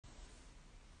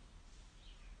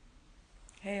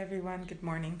Hey everyone, good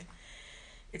morning.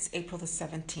 It's April the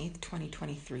 17th,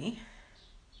 2023.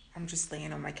 I'm just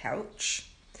laying on my couch.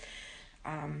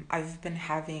 I've been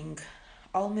having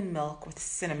almond milk with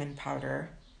cinnamon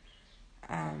powder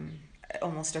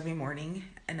almost every morning.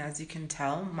 And as you can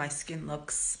tell, my skin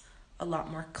looks a lot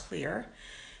more clear.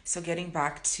 So getting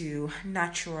back to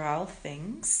natural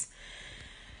things.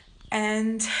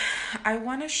 And I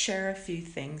want to share a few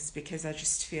things because I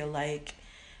just feel like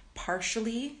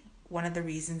partially one of the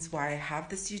reasons why I have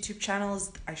this YouTube channel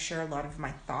is I share a lot of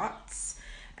my thoughts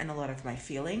and a lot of my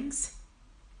feelings.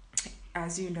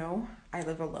 As you know, I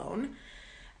live alone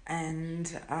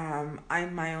and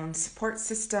I'm my own support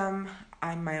system.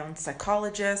 I'm my own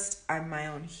psychologist. I'm my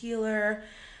own healer.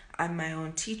 I'm my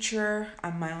own teacher.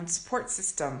 I'm my own support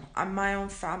system. I'm my own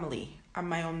family. I'm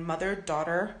my own mother,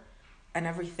 daughter, and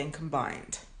everything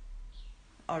combined.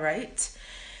 All right.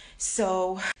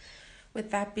 So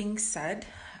with that being said,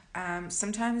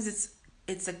 sometimes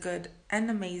it's a good and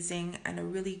amazing and a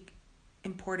really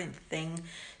important thing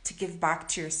to give back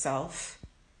to yourself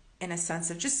in a sense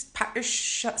of just pat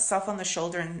yourself on the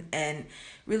shoulder and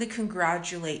really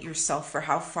congratulate yourself for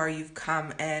how far you've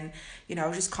come. And, I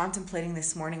was just contemplating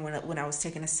this morning when I was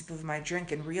taking a sip of my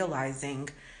drink and realizing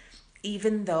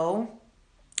even though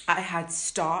I had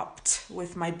stopped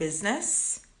with my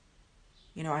business,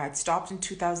 I had stopped in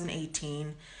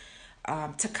 2018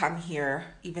 to come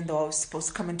here, even though I was supposed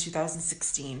to come in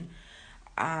 2016.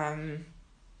 And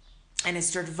I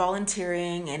started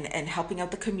volunteering and helping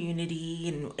out the community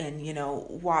and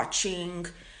watching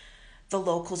the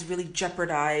locals really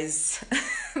jeopardize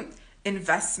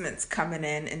investments coming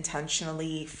in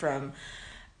intentionally from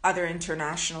other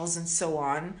internationals and so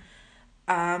on.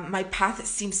 My path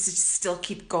seems to still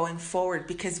keep going forward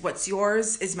because what's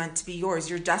yours is meant to be yours.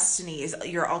 Your destiny is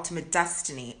your ultimate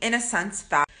destiny in a sense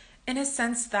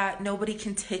that nobody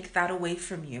can take that away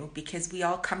from you because we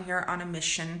all come here on a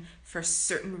mission for a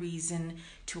certain reason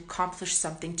to accomplish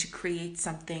something, to create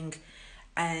something,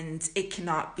 and it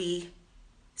cannot be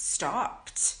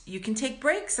stopped. You can take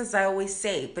breaks, as I always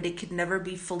say, but it could never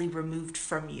be fully removed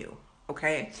from you,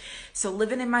 okay? So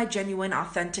living in my genuine,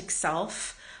 authentic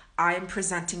self, I am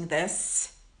presenting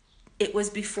this. It was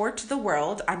before to the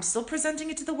world. I'm still presenting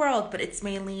it to the world, but it's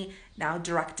mainly now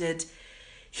directed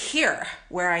here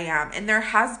where I am. And there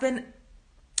has been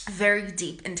very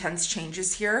deep, intense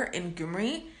changes here in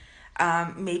Gyumri.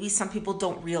 Maybe some people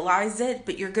don't realize it,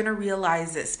 but you're going to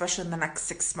realize it, especially in the next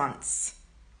 6 months.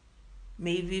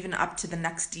 Maybe even up to the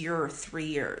next year or 3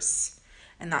 years.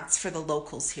 And that's for the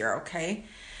locals here, okay?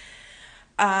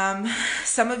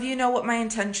 Some of you know what my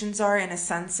intentions are in a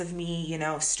sense of me,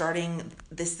 starting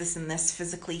this, and this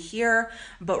physically here.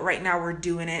 But right now we're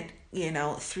doing it,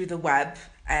 through the web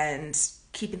and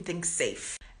keeping things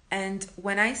safe. And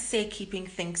when I say keeping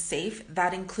things safe,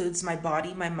 that includes my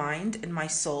body, my mind, and my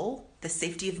soul, the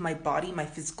safety of my body, my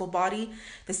physical body,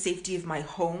 the safety of my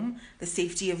home, the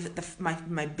safety of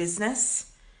my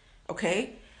business,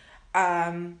 okay?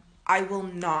 I will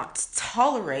not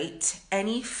tolerate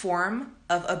any form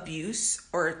of abuse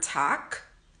or attack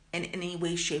in any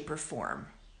way, shape, or form.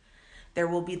 There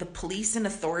will be the police and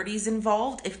authorities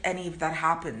involved if any of that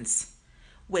happens,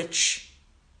 which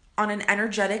on an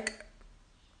energetic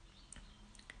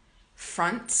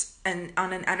front and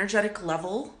on an energetic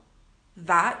level,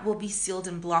 that will be sealed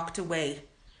and blocked away.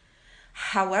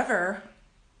 However,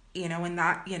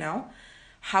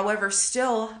 however,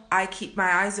 still I keep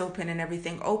my eyes open and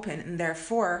everything open. And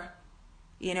therefore,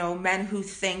 men who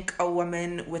think a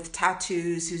woman with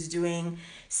tattoos who's doing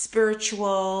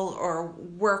spiritual or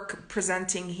work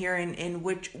presenting here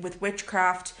with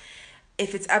witchcraft,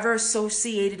 if it's ever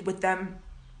associated with them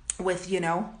with,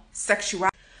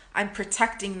 sexuality, I'm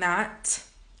protecting that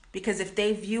because if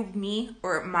they view me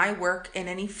or my work in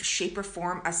any shape or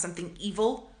form as something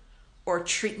evil or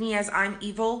treat me as I'm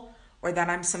evil or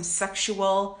that I'm some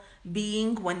sexual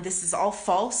being when this is all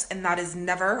false and that is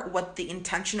never what the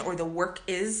intention or the work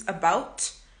is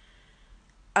about,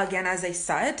 again, as I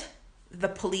said, the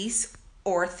police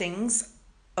or things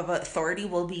of authority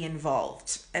will be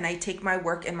involved. And I take my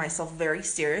work and myself very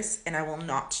serious and I will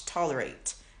not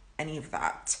tolerate any of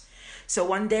that. So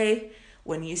one day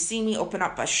when you see me open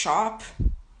up a shop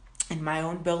in my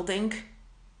own building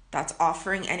that's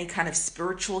offering any kind of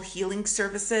spiritual healing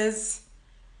services,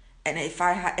 and if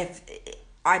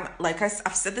I'm like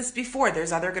I've said this before,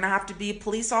 there's either going to have to be a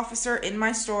police officer in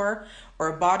my store or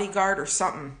a bodyguard or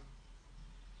something.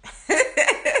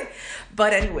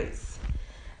 But anyways,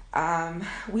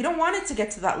 We don't want it to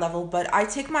get to that level, but I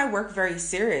take my work very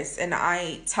serious, and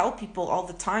I tell people all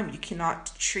the time, you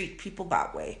cannot treat people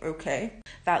that way, okay?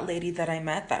 That lady that I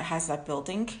met that has that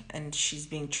building, and she's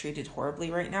being treated horribly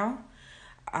right now,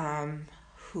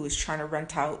 who is trying to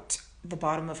rent out the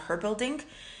bottom of her building,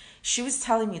 she was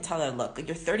telling me, tell her, look,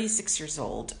 you're 36 years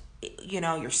old, you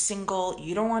know, you're single,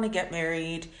 you don't want to get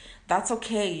married, that's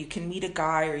okay. You can meet a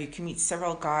guy, or you can meet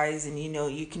several guys, and, you know,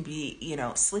 you can be, you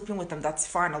know, sleeping with them. That's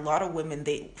fine. A lot of women,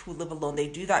 who live alone, they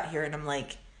do that here. And I'm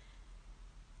like,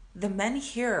 the men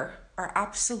here are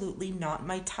absolutely not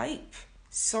my type.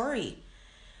 Sorry.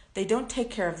 They don't take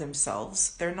care of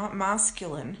themselves. They're not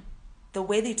masculine. The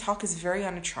way they talk is very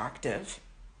unattractive.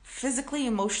 Physically,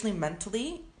 emotionally,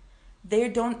 mentally, they're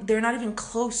not even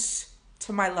close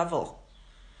to my level.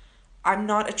 I'm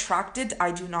not attracted,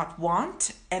 I do not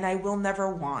want, and I will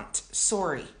never want.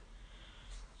 Sorry.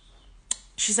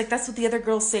 She's like, that's what the other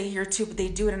girls say here too, but they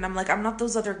do it. And I'm like, I'm not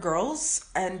those other girls,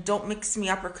 and don't mix me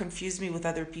up or confuse me with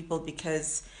other people,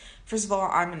 because first of all,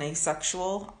 I'm an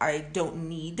asexual. I don't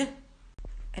need.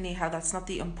 Anyhow, that's not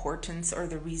the importance or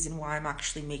the reason why I'm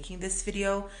actually making this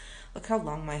video. Look how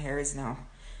long my hair is now.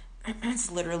 It's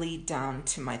literally down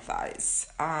to my thighs.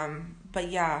 But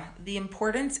yeah, the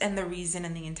importance and the reason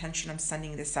and the intention I'm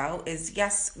sending this out is,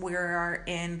 yes, we are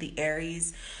in the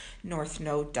Aries North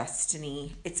Node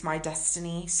destiny. It's my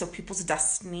destiny. So people's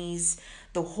destinies,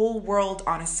 the whole world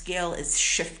on a scale is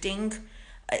shifting.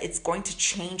 It's going to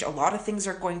change. A lot of things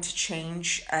are going to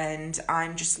change. And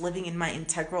I'm just living in my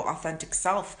integral, authentic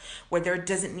self, where there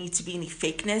doesn't need to be any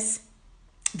fakeness.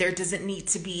 There doesn't need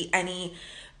to be any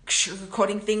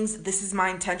sugarcoating things. This is my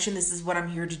intention. This is what I'm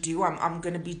here to do. I'm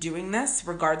going to be doing this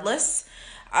regardless.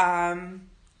 And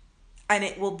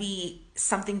it will be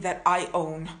something that I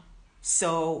own.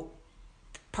 So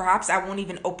perhaps I won't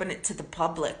even open it to the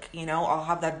public. You know, I'll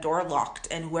have that door locked,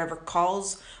 and whoever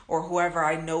calls or whoever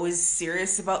I know is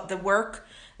serious about the work,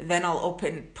 then I'll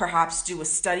perhaps do a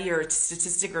study or a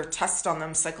statistic or a test on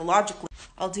them psychologically.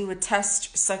 I'll do a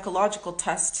psychological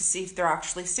test to see if they're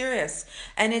actually serious.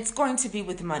 And it's going to be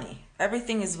with money.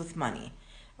 Everything is with money.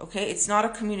 Okay? It's not a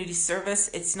community service.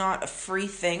 It's not a free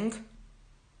thing.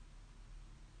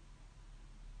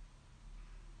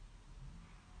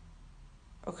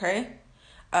 Okay?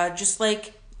 Just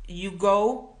like you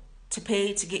go to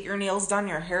pay to get your nails done,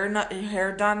 your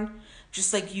hair done,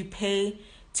 just like you pay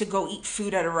to go eat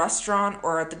food at a restaurant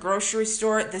or at the grocery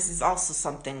store, this is also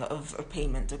something of a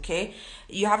payment, okay?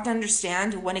 You have to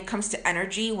understand, when it comes to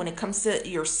energy, when it comes to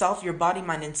yourself, your body,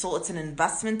 mind, and soul, it's an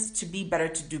investment to be better,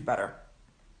 to do better.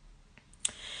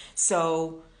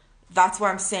 So that's why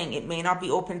I'm saying it may not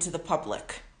be open to the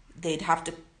public. They'd have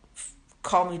to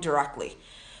call me directly.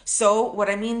 So what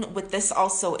I mean with this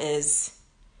also is,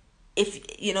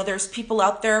 if, you know, there's people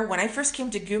out there, when I first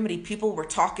came to Gyumri, people were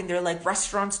talking, they're like,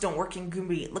 restaurants don't work in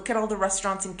Gyumri. Look at all the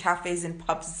restaurants and cafes and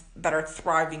pubs that are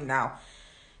thriving now,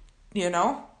 you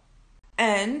know?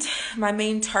 And my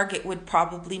main target would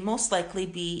probably most likely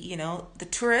be, you know, the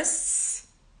tourists,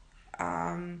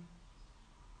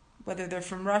 whether they're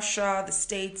from Russia, the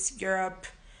States, Europe,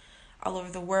 all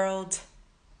over the world,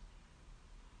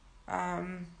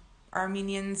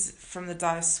 Armenians from the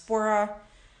diaspora,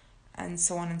 and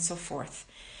so on and so forth.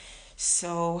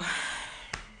 So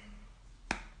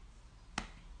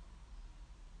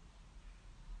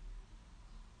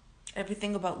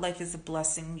everything about life is a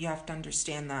blessing. You have to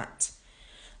understand that.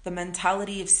 The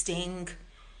mentality of staying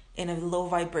in a low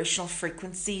vibrational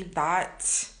frequency,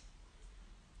 that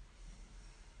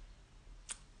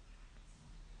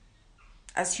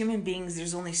as human beings,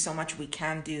 there's only so much we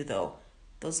can do, though.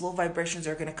 Those low vibrations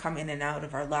are going to come in and out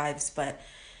of our lives, but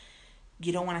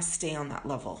you don't want to stay on that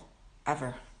level,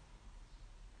 ever.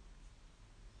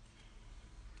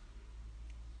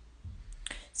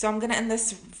 So I'm going to end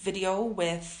this video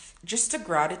with just a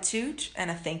gratitude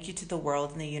and a thank you to the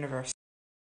world and the universe.